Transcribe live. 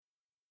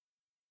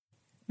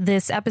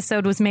This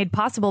episode was made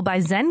possible by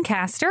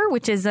Zencastr,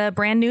 which is a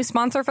brand new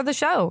sponsor for the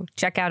show.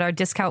 Check out our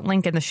discount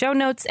link in the show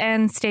notes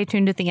and stay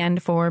tuned at the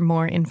end for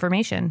more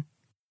information.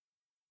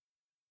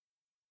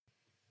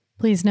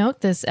 Please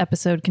note this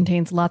episode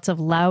contains lots of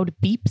loud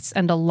beeps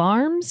and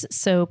alarms,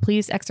 so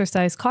please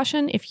exercise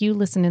caution if you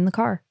listen in the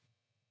car.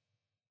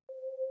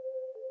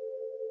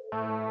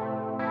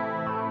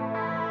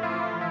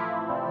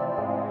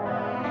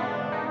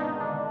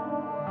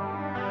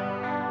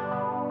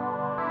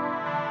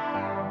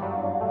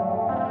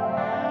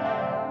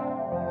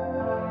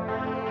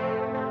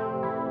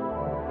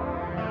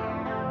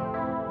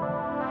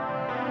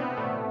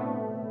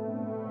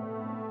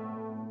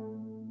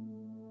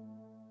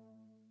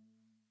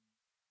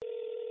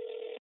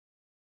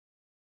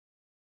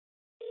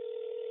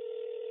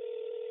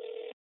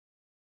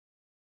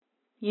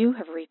 You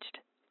have reached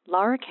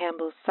Laura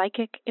Campbell's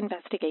Psychic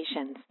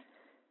Investigations.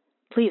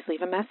 Please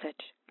leave a message.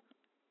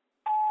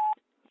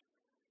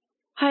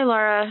 Hi,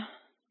 Laura.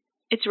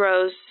 It's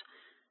Rose.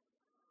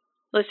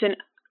 Listen,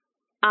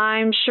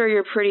 I'm sure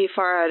you're pretty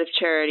far out of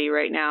charity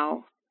right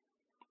now.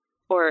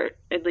 Or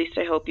at least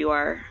I hope you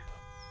are.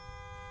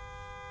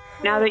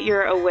 Now that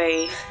you're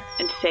away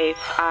and safe,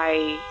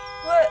 I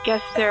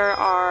guess there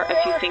are a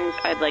few things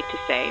I'd like to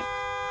say.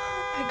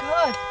 Oh my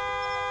God.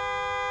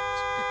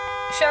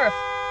 Sheriff.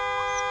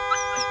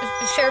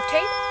 Sheriff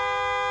Tate?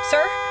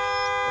 Sir?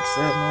 What's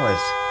that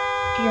noise?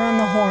 You're on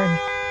the horn.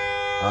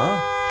 Huh?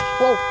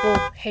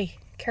 Whoa. Hey,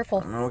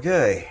 careful. I'm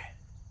okay.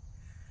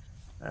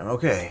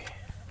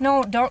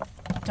 No,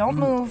 don't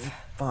move.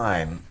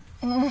 Fine.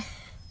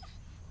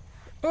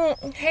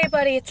 Hey,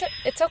 buddy,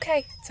 it's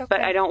okay.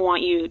 But I don't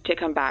want you to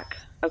come back,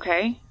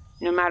 okay?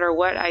 No matter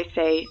what I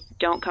say,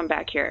 don't come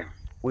back here.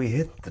 We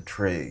hit the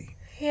tree.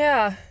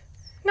 Yeah.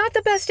 Not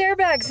the best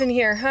airbags in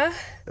here, huh?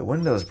 The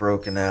window's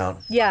broken out.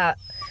 Yeah.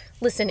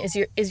 Listen,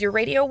 is your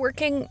radio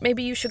working?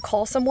 Maybe you should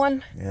call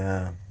someone?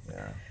 Yeah.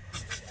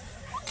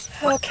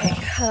 Okay,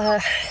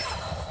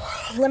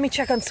 let me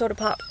check on Soda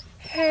Pop.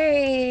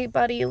 Hey,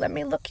 buddy, let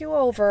me look you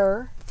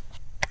over.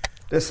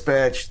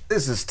 Dispatch,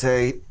 this is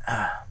Tate.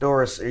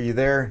 Doris, are you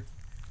there?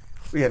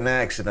 We had an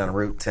accident on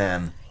Route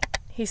 10.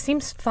 He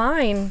seems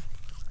fine.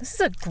 This is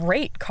a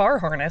great car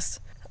harness.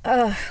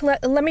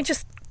 Let me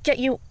just get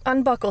you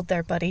unbuckled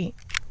there, buddy.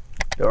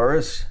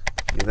 Doris,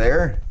 you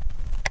there?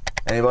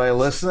 Anybody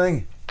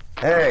listening?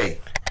 Hey,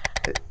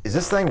 is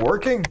this thing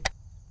working?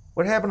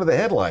 What happened to the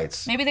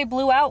headlights? Maybe they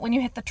blew out when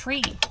you hit the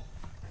tree.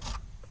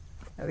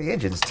 The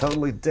engine's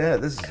totally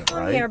dead. This isn't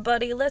right. Come here,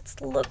 buddy.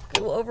 Let's look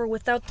you over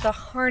without the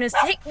harness.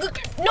 Hey, no!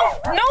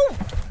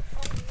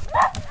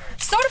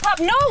 Soda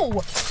Pop,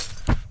 no!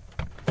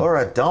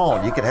 Laura,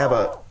 don't. You could have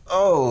a...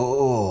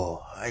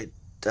 Oh, I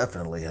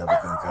definitely have a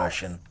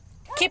concussion.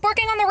 Keep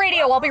working on the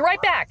radio. I'll be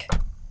right back.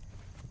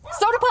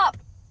 Soda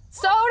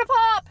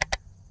Pop!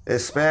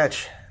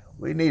 Dispatch,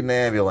 we need an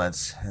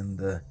ambulance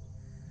and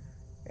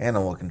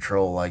animal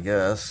control, I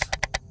guess.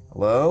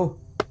 Hello?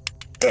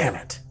 Damn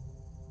it.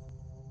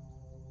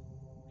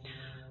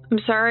 I'm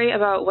sorry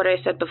about what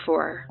I said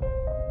before.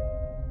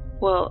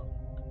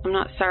 Well, I'm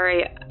not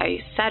sorry I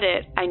said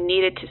it. I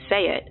needed to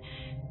say it.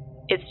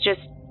 It's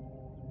just,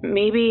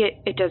 maybe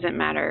it doesn't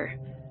matter.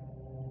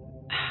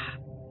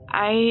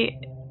 I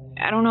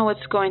don't know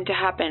what's going to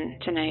happen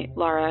tonight,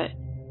 Laura.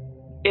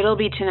 It'll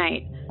be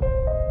tonight,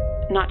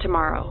 not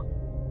tomorrow.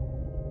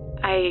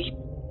 I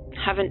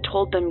haven't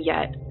told them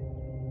yet.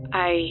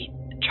 I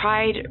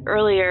tried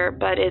earlier,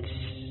 but it's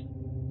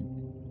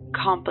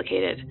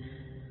complicated.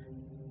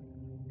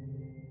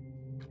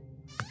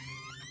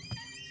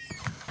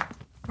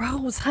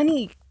 Rose,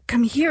 honey,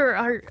 come here.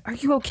 Are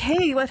you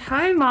okay?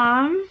 Hi,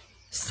 Mom.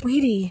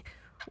 Sweetie,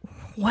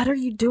 what are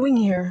you doing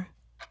here?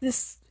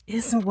 This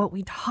isn't what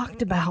we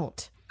talked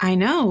about. I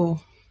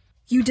know.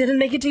 You didn't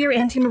make it to your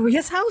Auntie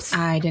Maria's house?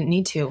 I didn't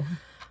need to.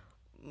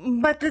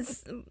 But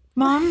this...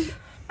 Mom,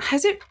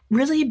 has it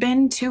really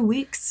been 2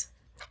 weeks?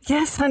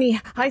 Yes, honey.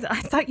 I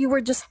thought you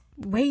were just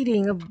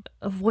waiting,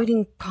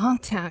 avoiding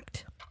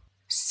contact.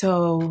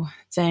 So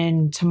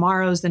then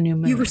tomorrow's the new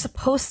moon. You were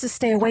supposed to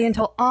stay away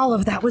until all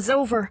of that was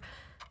over.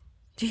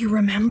 Do you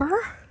remember?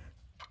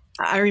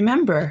 I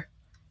remember.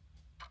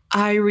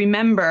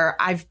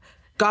 I've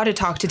got to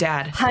talk to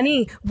Dad.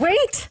 Honey,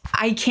 wait!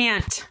 I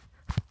can't.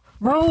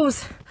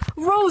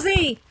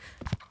 Rosie!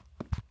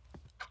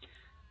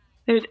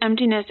 There's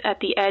emptiness at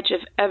the edge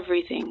of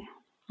everything,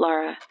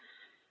 Laura.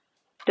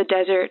 The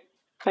desert,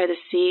 by the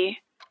sea.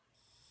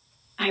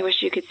 I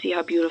wish you could see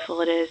how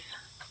beautiful it is.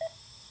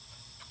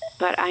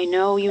 But I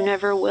know you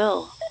never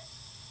will.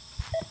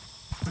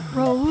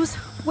 Rose,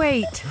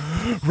 wait.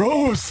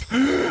 Rose!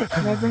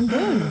 Reverend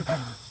Boone.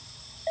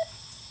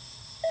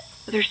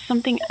 There's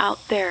something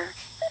out there,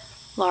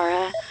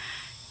 Laura.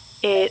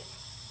 It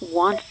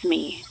wants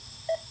me.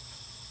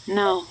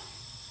 No,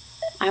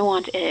 I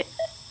want it.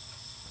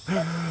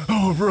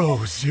 Oh,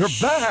 Rose, you're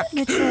back!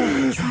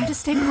 Mitchell, try to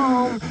stay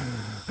calm.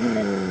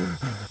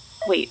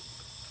 Wait.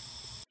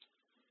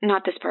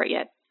 Not this part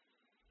yet.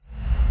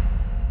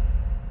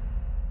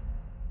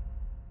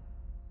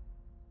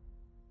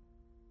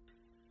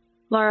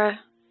 Laura,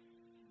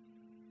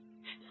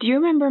 Do you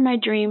remember my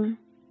dream?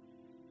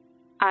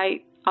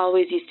 I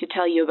always used to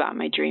tell you about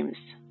my dreams.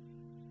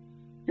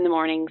 In the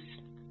mornings,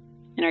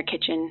 in our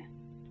kitchen.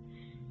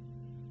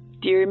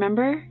 Do you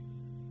remember?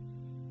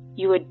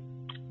 You would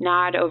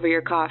nod over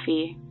your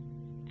coffee,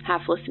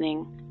 half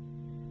listening.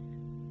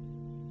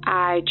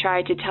 I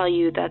tried to tell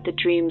you that the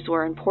dreams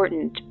were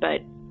important,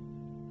 but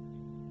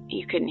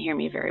you couldn't hear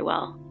me very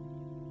well.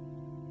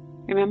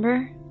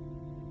 Remember?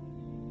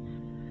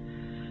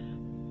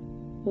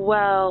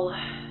 Well,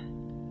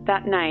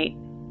 that night,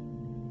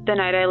 the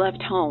night I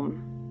left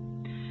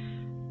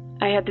home,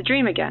 I had the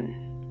dream again.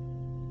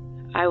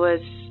 I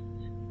was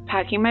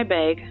packing my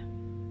bag.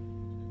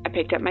 I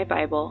picked up my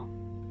Bible.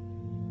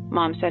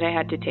 Mom said I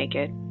had to take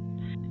it.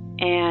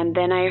 And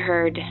then I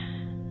heard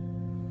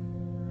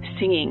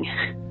singing.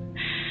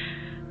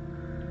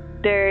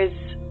 There's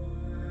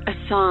a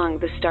song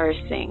the stars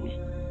sing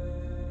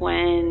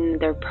when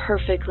they're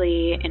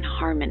perfectly in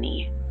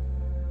harmony.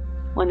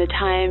 When the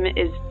time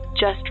is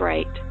just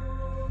right,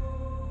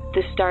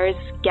 the stars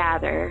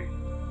gather,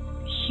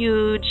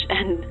 huge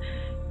and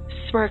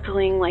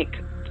sparkling like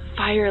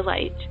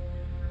firelight,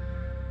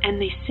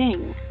 and they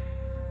sing.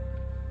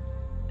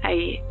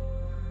 I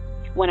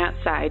went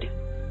outside,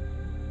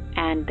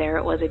 and there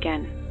it was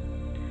again.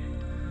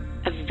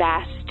 A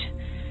vast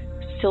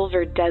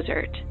silver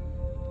desert.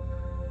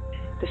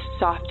 The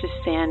softest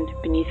sand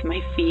beneath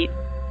my feet,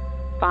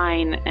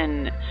 fine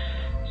and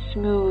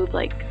smooth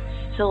like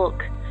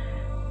silk.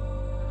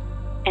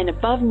 And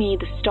above me,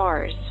 the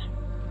stars.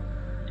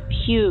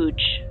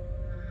 Huge.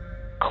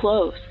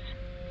 Close.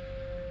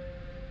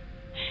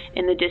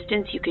 In the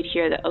distance, you could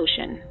hear the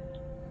ocean.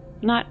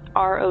 Not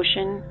our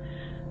ocean,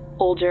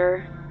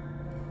 older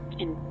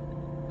and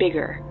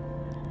bigger.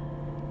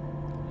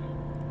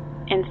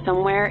 And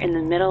somewhere in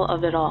the middle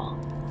of it all,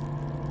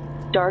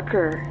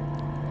 darker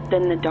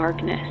than the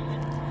darkness,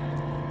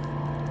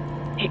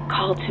 it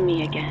called to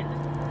me again.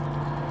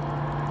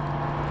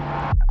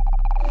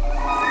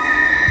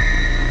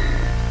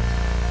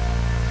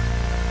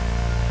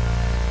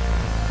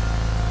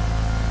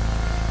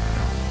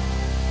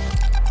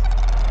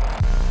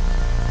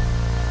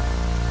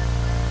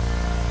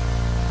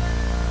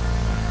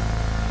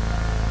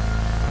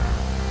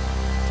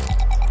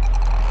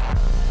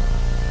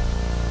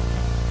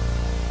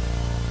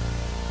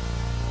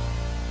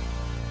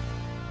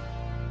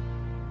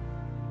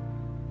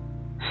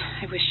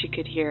 I wish you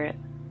could hear it,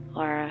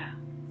 Laura.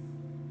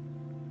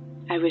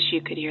 I wish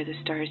you could hear the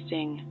stars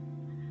sing.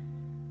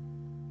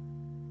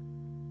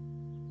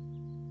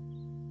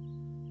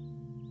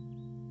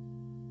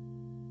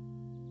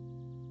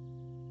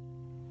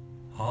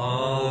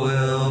 All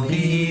will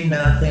be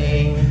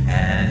nothing,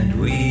 and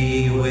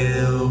we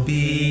will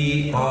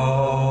be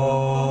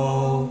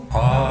all.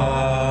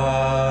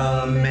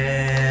 Amen.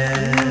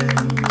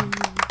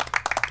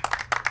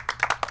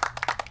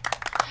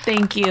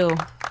 Thank you.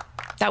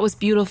 That was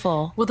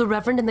beautiful. Will the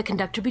Reverend and the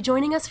conductor be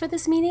joining us for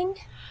this meeting?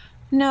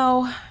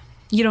 No,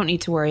 you don't need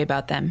to worry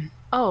about them.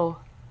 Oh,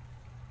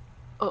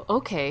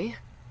 okay.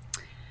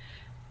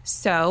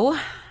 So,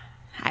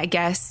 I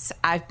guess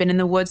I've been in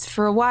the woods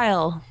for a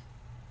while.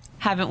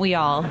 Haven't we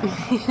all?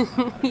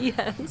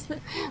 Yes.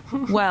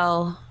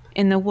 Well,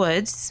 in the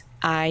woods,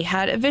 I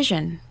had a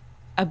vision.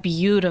 A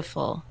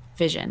beautiful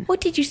vision. What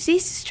did you see,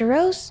 Sister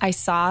Rose? I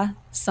saw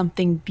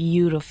something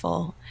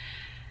beautiful.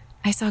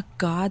 I saw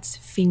God's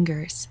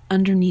fingers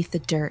underneath the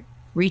dirt,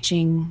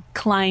 reaching,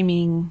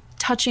 climbing,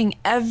 touching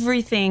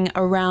everything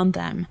around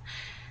them.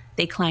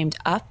 They climbed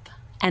up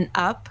and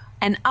up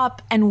and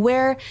up, and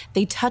where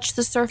they touched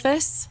the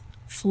surface,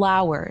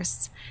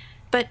 flowers.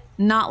 But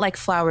not like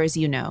flowers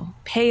you know.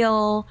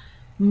 Pale,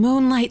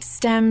 moonlight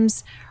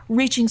stems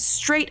reaching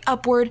straight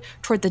upward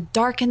toward the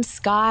darkened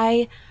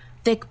sky,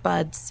 thick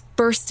buds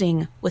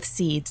bursting with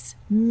seeds.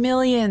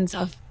 Millions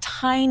of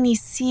tiny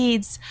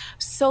seeds,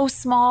 so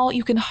small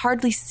you can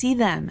hardly see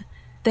them.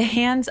 The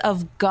hands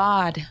of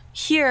God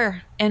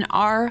here in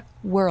our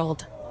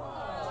world.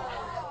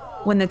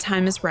 When the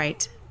time is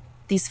right,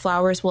 these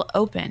flowers will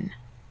open,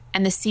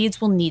 and the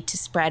seeds will need to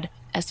spread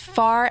as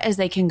far as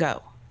they can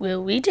go.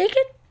 Will we take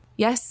it?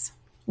 Yes,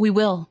 we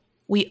will.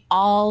 We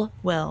all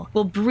will.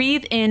 We'll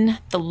breathe in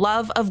the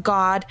love of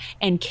God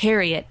and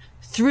carry it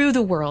through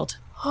the world.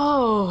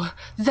 Oh,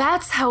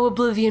 that's how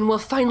oblivion will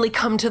finally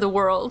come to the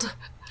world.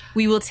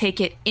 We will take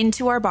it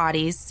into our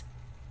bodies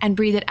and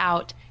breathe it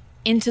out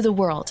into the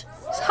world.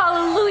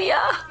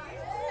 Hallelujah!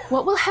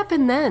 What will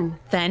happen then?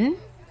 Then,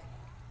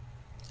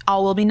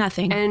 all will be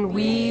nothing. And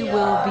we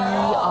will be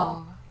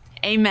all.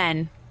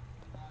 Amen.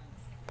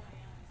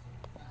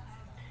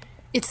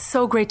 It's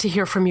so great to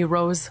hear from you,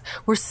 Rose.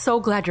 We're so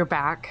glad you're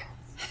back.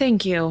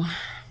 Thank you.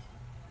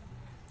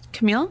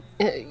 Camille?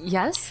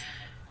 Yes?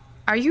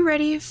 Are you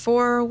ready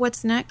for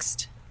what's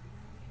next?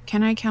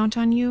 Can I count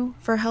on you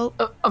for help?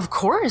 Of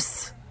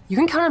course. You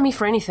can count on me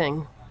for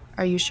anything.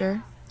 Are you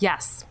sure?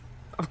 Yes,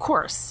 of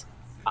course.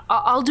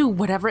 I'll do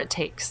whatever it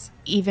takes.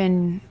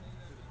 Even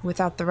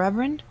without the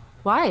Reverend?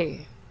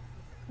 Why?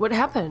 What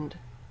happened?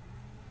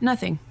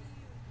 Nothing.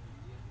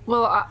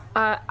 Well,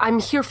 I'm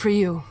here for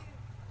you.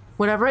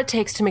 Whatever it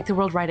takes to make the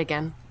world right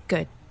again.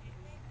 Good.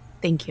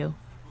 Thank you.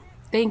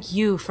 Thank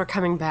you for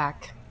coming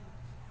back.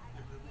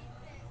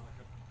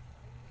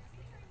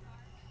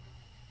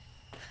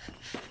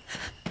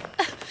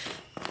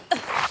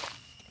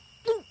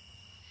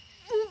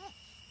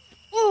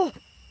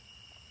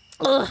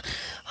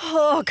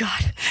 Oh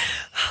God.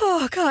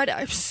 Oh God,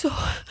 I'm so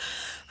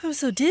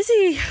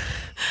dizzy.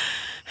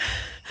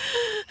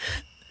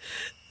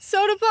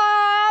 Soda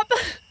Pop!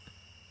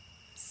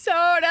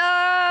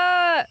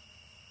 Soda!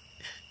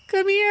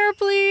 Come here,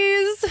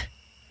 please.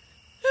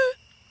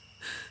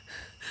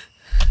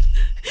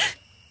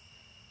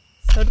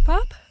 Soda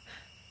Pop?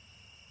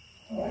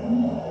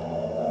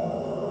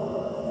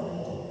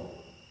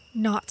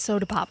 Not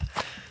Soda Pop.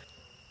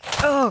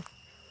 Oh,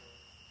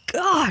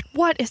 God,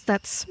 what is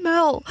that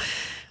smell?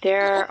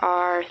 There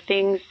are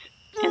things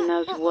in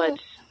those woods,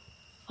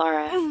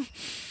 Laura.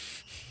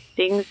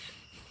 Things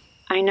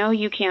I know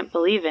you can't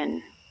believe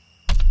in,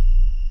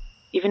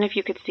 even if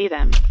you could see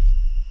them.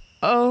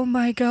 Oh,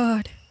 my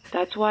God.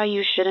 That's why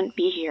you shouldn't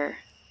be here.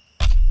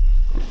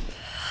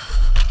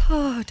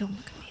 Oh, don't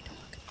look at me, don't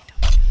look at me,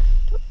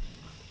 don't.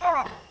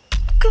 Oh,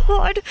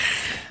 God.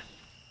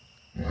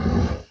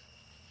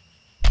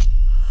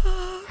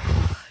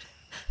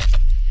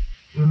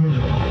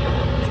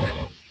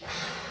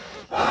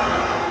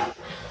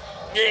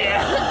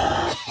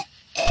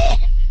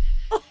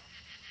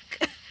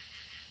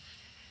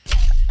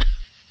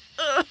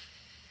 Oh,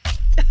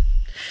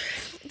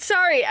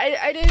 Sorry,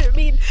 I didn't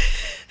mean...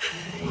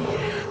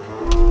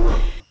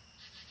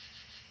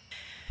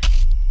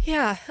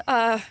 Yeah,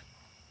 I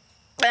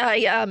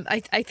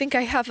think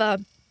I have a...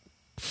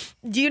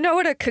 Do you know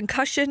what a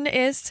concussion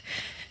is?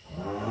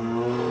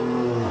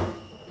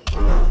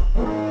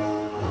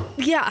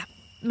 Yeah,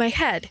 my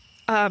head.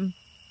 I'm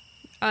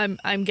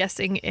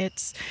guessing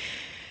it's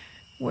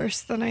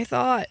worse than I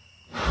thought.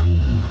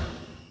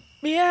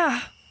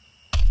 Yeah.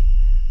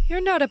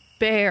 You're not a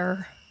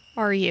bear,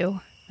 are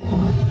you?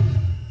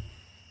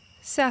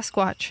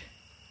 Sasquatch.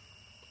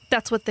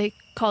 That's what they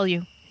call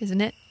you, isn't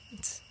it?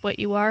 It's what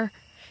you are.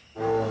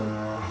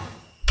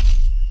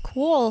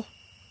 Cool.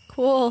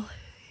 Cool.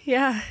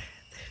 Yeah.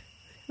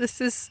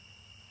 This is...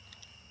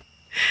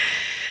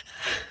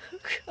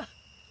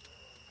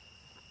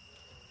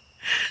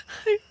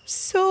 I'm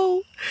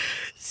so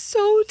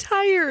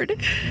tired.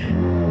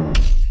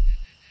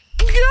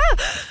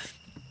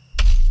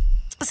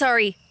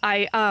 Sorry,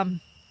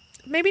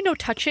 maybe no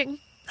touching.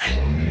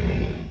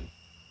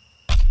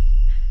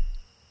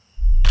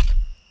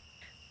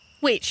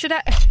 Wait, should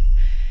I?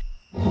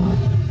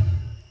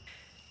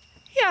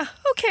 Yeah,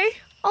 okay.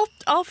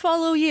 I'll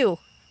follow you.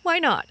 Why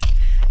not?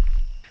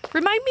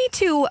 Remind me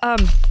to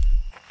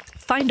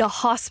find a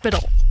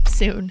hospital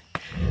soon.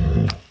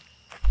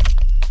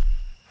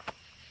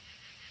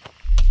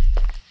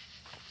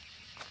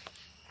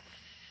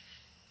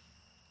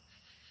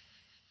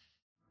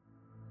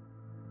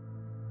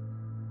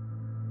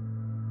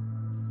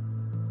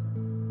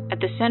 At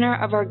the center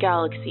of our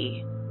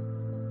galaxy,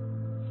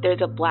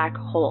 there's a black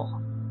hole.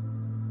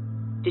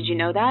 Did you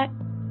know that?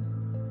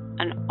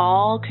 An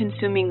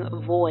all-consuming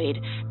void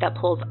that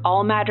pulls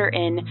all matter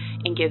in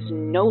and gives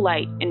no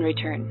light in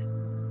return.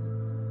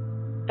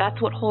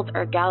 That's what holds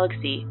our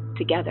galaxy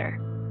together.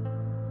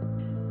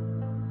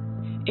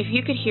 If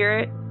you could hear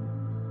it,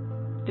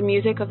 the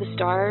music of the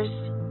stars,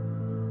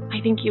 I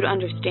think you'd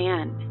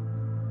understand.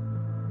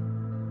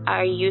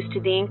 I used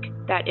to think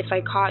that if I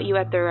caught you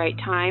at the right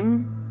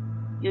time,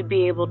 you'd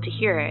be able to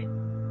hear it.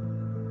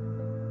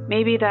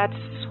 Maybe that's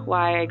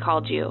why I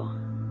called you.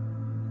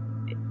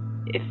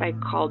 If I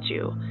called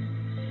you.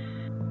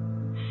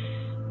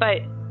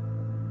 But,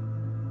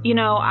 you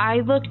know,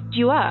 I looked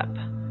you up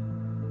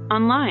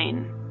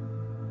online,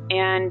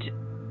 and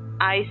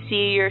I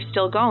see you're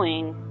still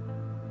going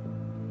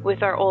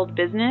with our old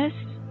business.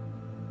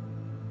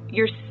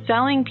 You're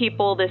selling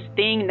people this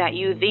thing that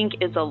you think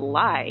is a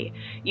lie.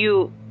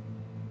 You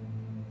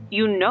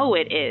know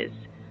it is.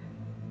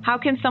 How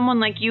can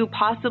someone like you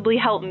possibly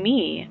help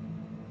me?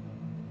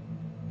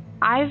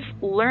 I've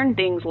learned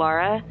things,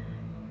 Laura.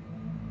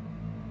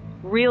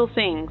 Real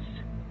things.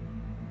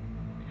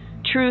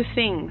 True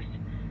things.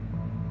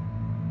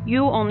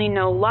 You only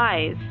know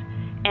lies,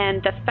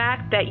 and the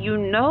fact that you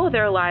know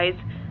they're lies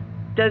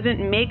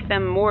doesn't make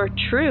them more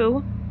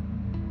true.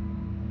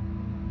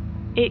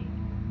 It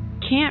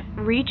can't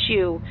reach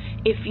you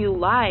if you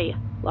lie,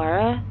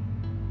 Laura.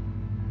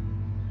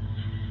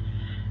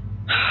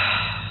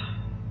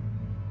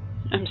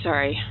 I'm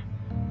sorry.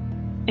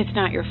 It's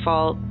not your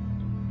fault.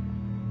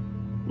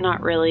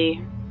 Not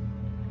really.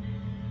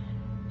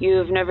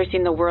 You've never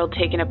seen the world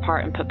taken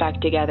apart and put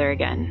back together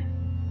again.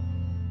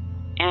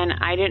 And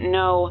I didn't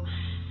know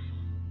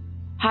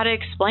how to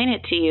explain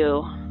it to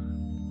you.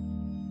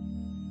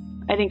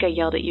 I think I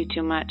yelled at you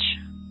too much.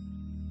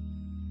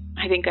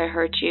 I think I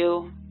hurt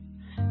you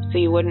so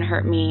you wouldn't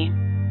hurt me.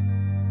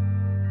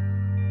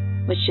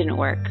 Which didn't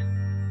work.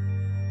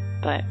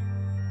 But,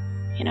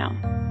 you know.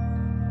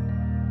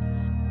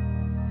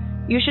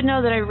 You should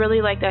know that I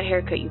really like that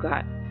haircut you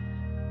got.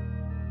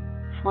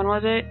 When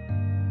was it?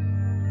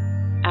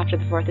 after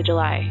the 4th of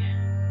July.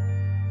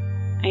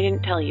 I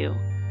didn't tell you.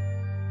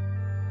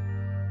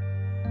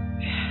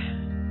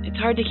 It's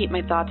hard to keep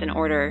my thoughts in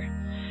order.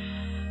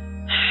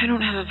 I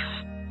don't have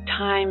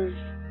time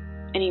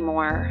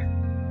anymore.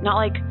 Not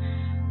like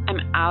I'm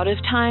out of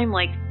time,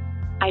 like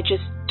I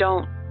just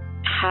don't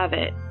have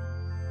it.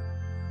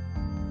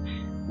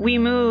 We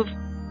move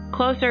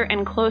closer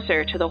and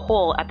closer to the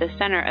hole at the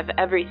center of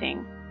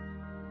everything.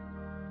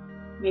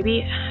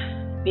 Maybe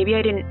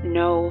I didn't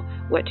know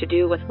what to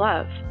do with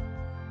love.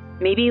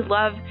 Maybe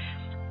love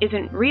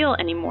isn't real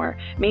anymore.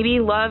 Maybe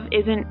love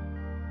isn't...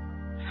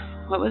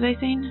 What was I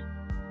saying?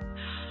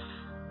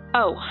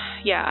 Oh,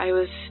 yeah, I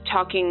was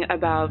talking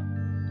about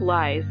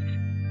lies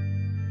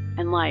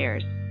and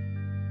liars.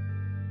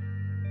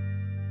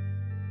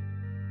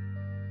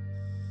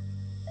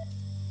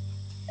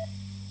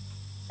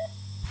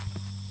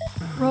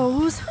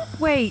 Rose,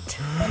 wait.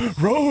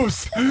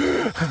 Rose!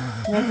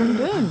 Reverend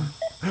Boone.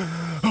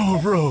 Oh,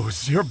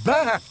 Rose, you're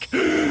back!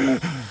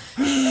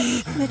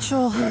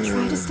 Mitchell,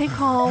 try to stay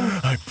calm.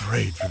 I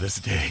prayed for this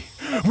day.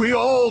 We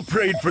all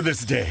prayed for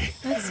this day.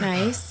 That's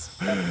nice.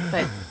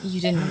 But you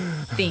didn't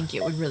think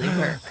it would really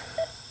work,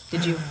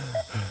 did you?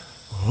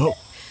 Whoa,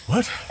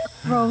 what?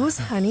 Rose,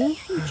 honey,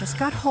 you just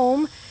got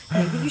home.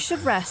 Maybe you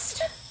should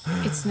rest.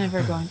 It's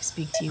never going to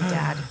speak to you,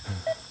 Dad.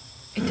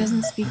 It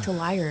doesn't speak to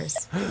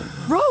liars.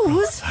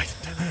 Rose!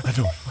 I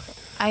don't...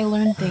 I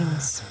learned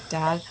things,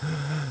 Dad.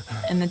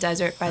 In the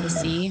desert by the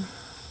sea.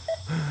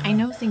 I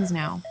know things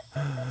now.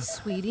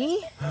 Sweetie?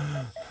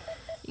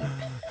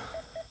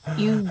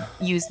 You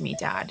used me,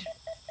 Dad.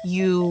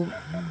 You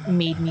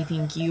made me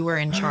think you were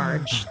in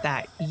charge,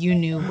 that you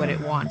knew what it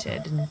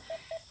wanted, and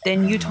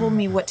then you told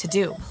me what to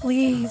do.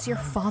 Please, your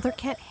father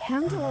can't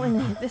handle any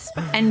of this.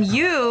 And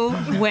you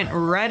went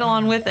right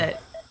along with it.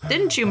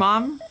 Didn't you,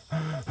 Mom?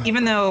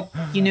 Even though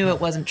you knew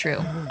it wasn't true.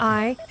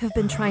 I have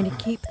been trying to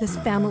keep this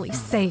family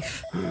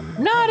safe.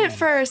 Not at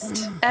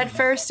first. At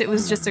first, it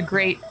was just a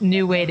great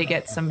new way to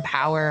get some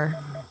power.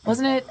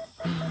 Wasn't it?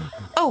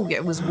 Oh,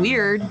 it was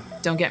weird.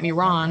 Don't get me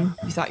wrong.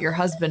 You thought your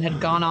husband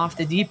had gone off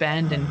the deep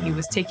end and he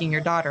was taking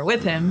your daughter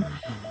with him.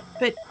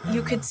 But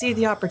you could see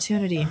the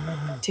opportunity,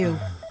 too.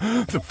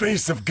 The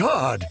face of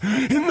God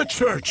in the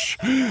church.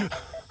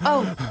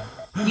 Oh,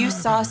 you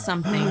saw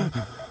something.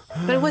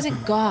 But it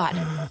wasn't God,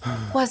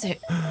 was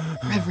it,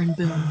 Reverend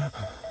Boone?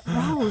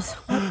 Rose,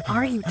 what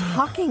are you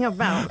talking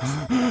about?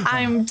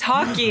 I'm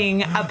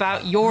talking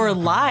about your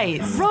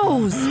lies.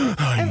 Rose!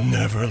 I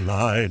never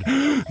lied.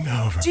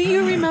 Never. Do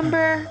you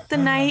remember the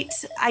night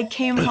I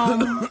came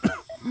home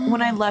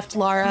when I left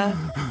Lara?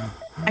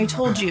 I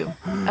told you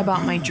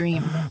about my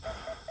dream.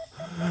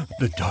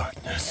 The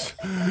darkness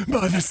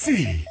by the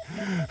sea.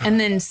 And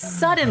then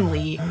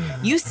suddenly,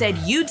 you said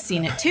you'd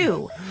seen it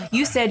too.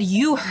 You said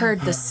you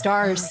heard the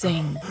stars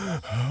sing.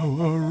 How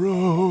a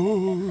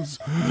rose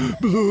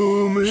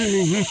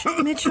blooming.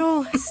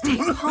 Mitchell, stay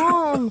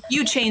calm.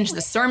 You changed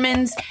the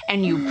sermons,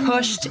 and you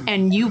pushed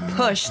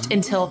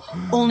until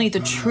only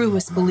the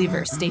truest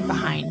believers stayed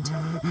behind.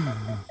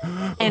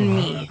 And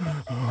me.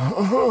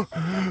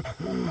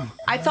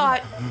 I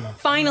thought,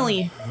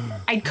 finally,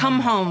 I'd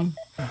come home.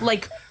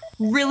 Like,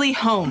 really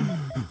home,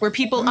 where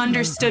people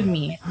understood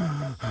me.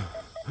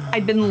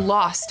 I'd been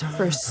lost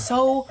for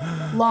so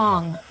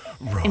long.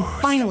 Rose. And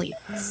finally,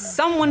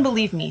 someone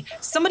believed me.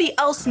 Somebody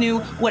else knew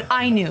what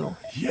I knew.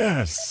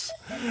 Yes.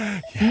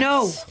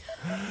 No.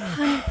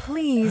 Honey,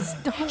 please,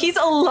 don't. He's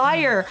a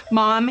liar,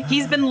 Mom.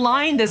 He's been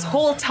lying this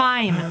whole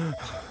time.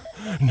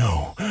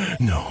 No,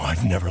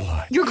 I've never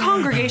lied. Your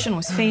congregation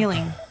was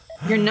failing.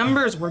 Your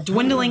numbers were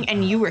dwindling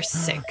and you were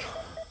sick.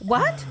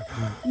 What?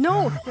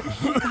 No,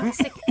 he got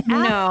sick after.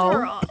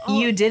 No,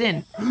 you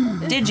didn't.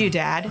 Did you,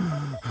 Dad?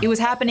 It was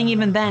happening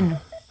even then.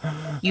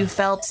 You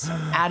felt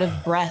out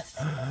of breath,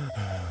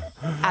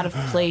 out of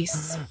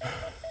place,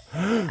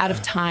 out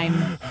of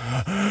time.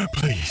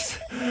 Please,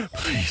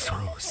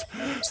 Rose.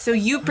 So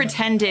you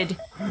pretended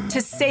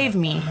to save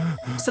me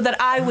so that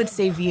I would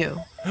save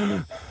you.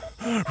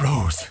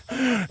 Rose,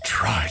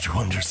 try to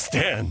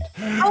understand.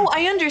 Oh,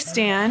 I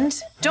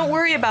understand. Don't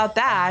worry about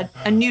that.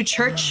 A new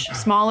church,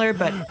 smaller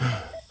but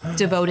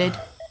devoted.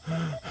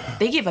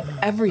 They gave up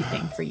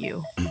everything for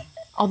you.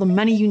 All the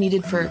money you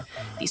needed for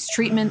these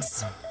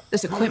treatments,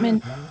 this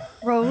equipment.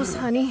 Rose,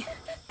 honey,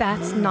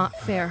 that's not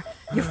fair.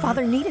 Your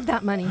father needed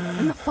that money,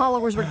 and the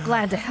followers were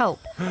glad to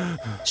help.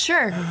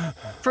 Sure,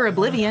 for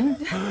oblivion.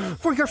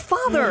 For your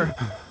father!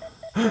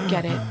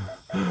 Forget it.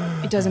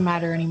 It doesn't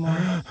matter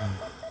anymore.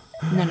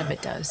 None of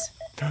it does.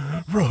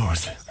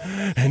 Rose,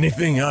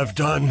 anything I've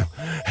done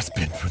has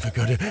been for the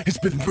good. It's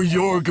been for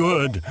your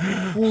good.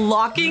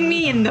 Locking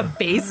me in the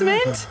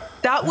basement?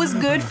 That was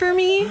good for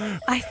me?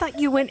 I thought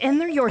you went in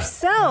there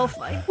yourself.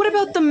 What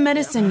about the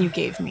medicine you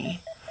gave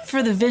me?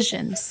 For the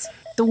visions?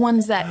 The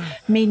ones that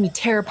made me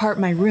tear apart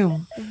my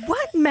room.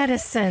 What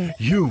medicine?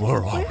 You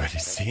are already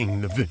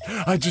seeing the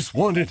I just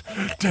wanted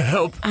to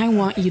help. I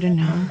want you to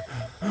know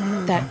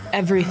that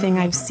everything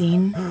I've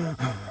seen,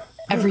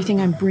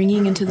 everything I'm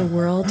bringing into the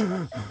world,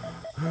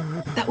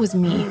 that was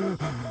me,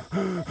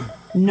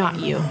 not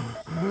you.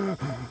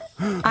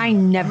 I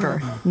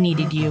never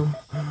needed you.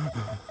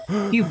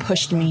 You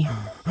pushed me,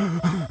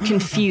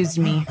 confused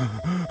me,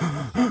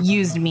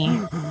 used me.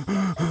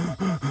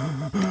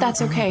 But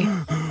that's okay.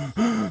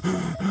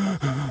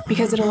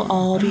 Because it'll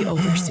all be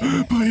over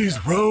soon. Please,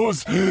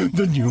 Rose.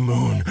 The new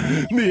moon.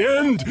 The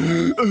end.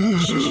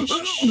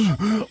 Shh.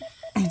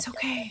 It's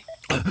okay.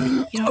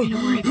 You don't need to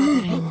worry about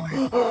that anymore.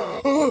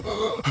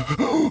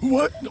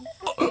 What?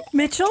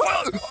 Mitchell?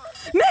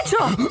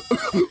 Mitchell!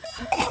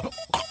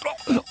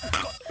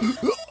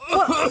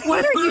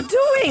 What are you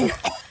doing?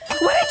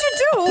 What did you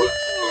do?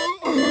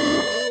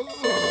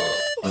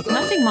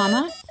 Nothing,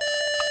 Mama.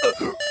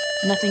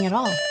 Nothing at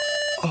all.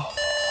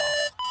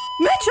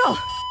 Mitchell!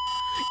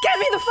 Get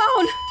me the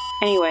phone!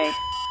 Anyway,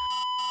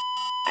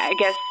 I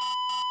guess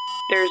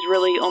there's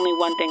really only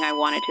one thing I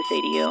wanted to say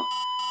to you.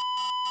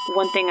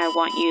 One thing I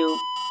want you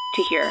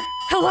to hear.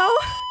 Hello?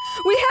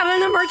 We have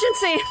an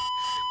emergency!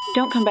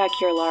 Don't come back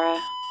here, Lara.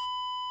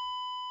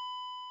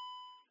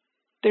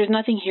 There's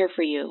nothing here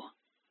for you.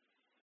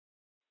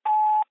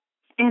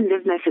 End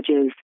of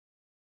messages.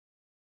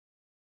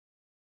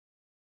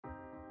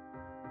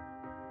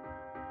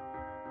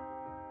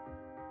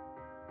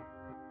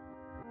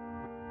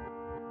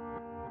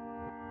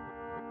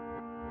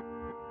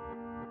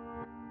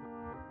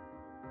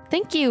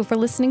 Thank you for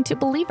listening to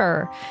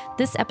Believer.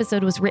 This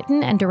episode was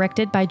written and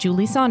directed by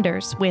Julie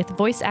Saunders, with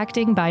voice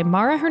acting by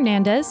Mara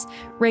Hernandez,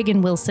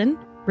 Reagan Wilson,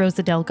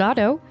 Rosa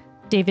Delgado,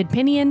 David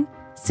Pinion,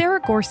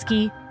 Sarah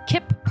Gorski,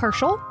 Kip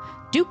Partial,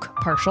 Duke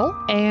Partial,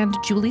 and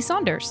Julie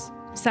Saunders.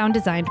 Sound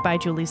designed by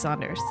Julie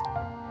Saunders.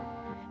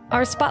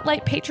 Our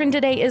Spotlight patron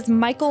today is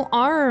Michael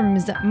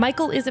Arms.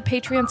 Michael is a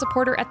Patreon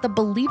supporter at the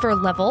Believer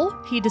level.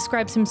 He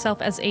describes himself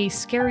as a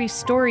scary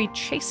story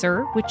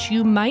chaser, which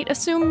you might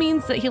assume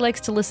means that he likes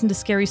to listen to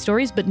scary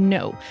stories, but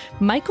no.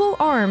 Michael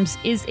Arms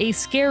is a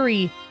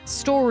scary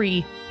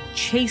story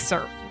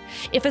chaser.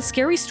 If a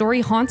scary story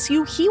haunts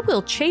you, he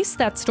will chase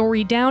that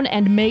story down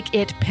and make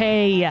it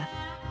pay.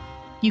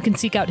 You can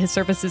seek out his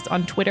services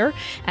on Twitter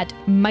at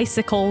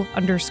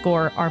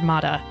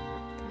Mycicle_Armada.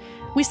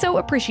 We so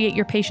appreciate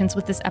your patience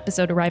with this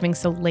episode arriving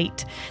so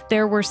late.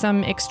 There were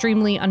some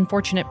extremely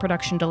unfortunate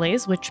production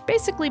delays, which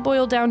basically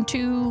boil down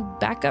to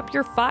back up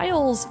your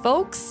files,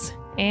 folks.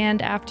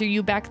 And after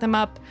you back them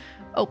up,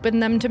 open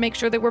them to make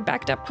sure they were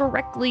backed up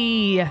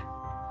correctly.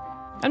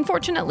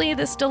 Unfortunately,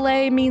 this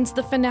delay means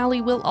the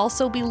finale will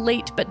also be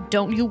late, but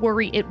don't you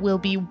worry, it will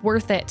be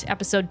worth it.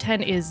 Episode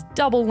 10 is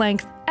double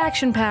length,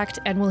 action-packed,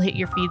 and will hit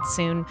your feed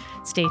soon.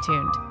 Stay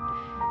tuned.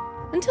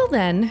 Until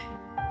then,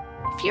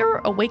 if you're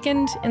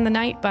awakened in the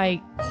night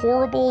by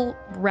horrible,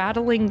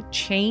 rattling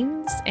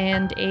chains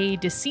and a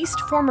deceased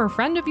former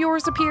friend of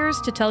yours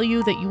appears to tell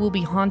you that you will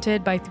be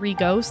haunted by 3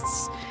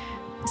 ghosts,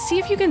 see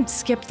if you can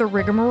skip the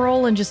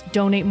rigmarole and just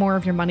donate more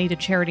of your money to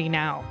charity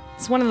now.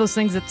 It's one of those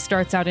things that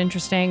starts out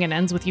interesting and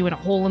ends with you in a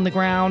hole in the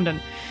ground,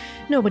 and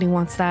nobody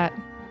wants that.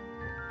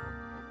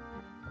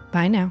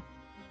 Bye now.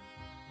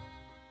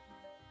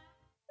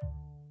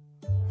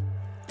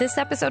 This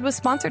episode was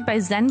sponsored by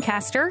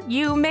Zencastr.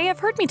 You may have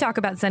heard me talk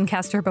about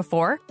Zencastr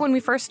before. When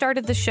we first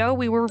started the show,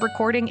 we were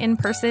recording in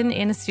person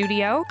in a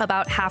studio.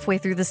 About halfway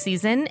through the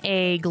season,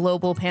 a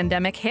global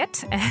pandemic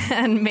hit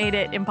and made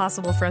it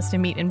impossible for us to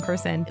meet in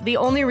person. The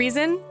only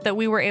reason that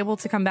we were able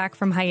to come back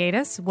from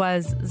hiatus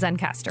was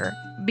Zencastr.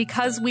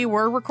 Because we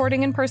were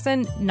recording in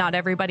person, not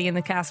everybody in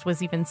the cast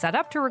was even set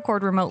up to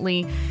record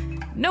remotely.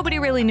 Nobody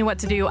really knew what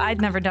to do.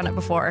 I'd never done it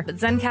before. But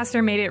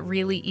Zencastr made it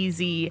really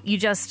easy. You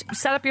just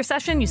set up your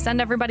session, you send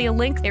everybody a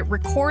link, it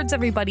records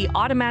everybody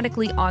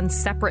automatically on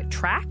separate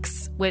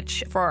tracks,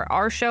 which for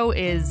our show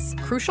is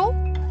crucial.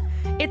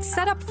 It's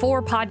set up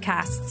for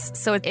podcasts,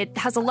 so it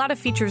has a lot of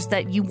features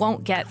that you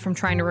won't get from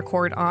trying to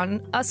record on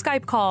a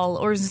Skype call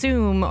or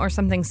Zoom or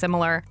something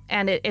similar,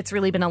 and it's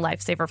really been a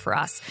lifesaver for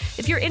us.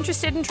 If you're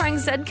interested in trying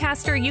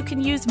Zencastr, you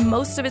can use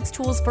most of its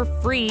tools for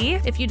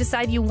free. If you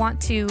decide you want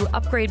to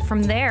upgrade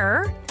from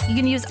there, you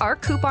can use our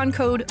coupon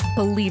code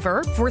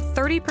BELIEVER for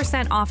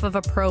 30% off of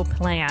a pro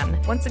plan.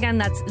 Once again,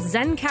 that's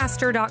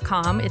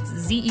Zencastr.com. It's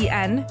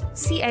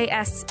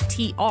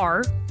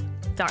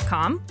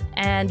Zencastr.com,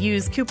 and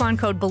use coupon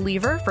code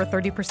BELIEVER for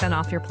 30%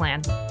 off your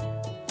plan.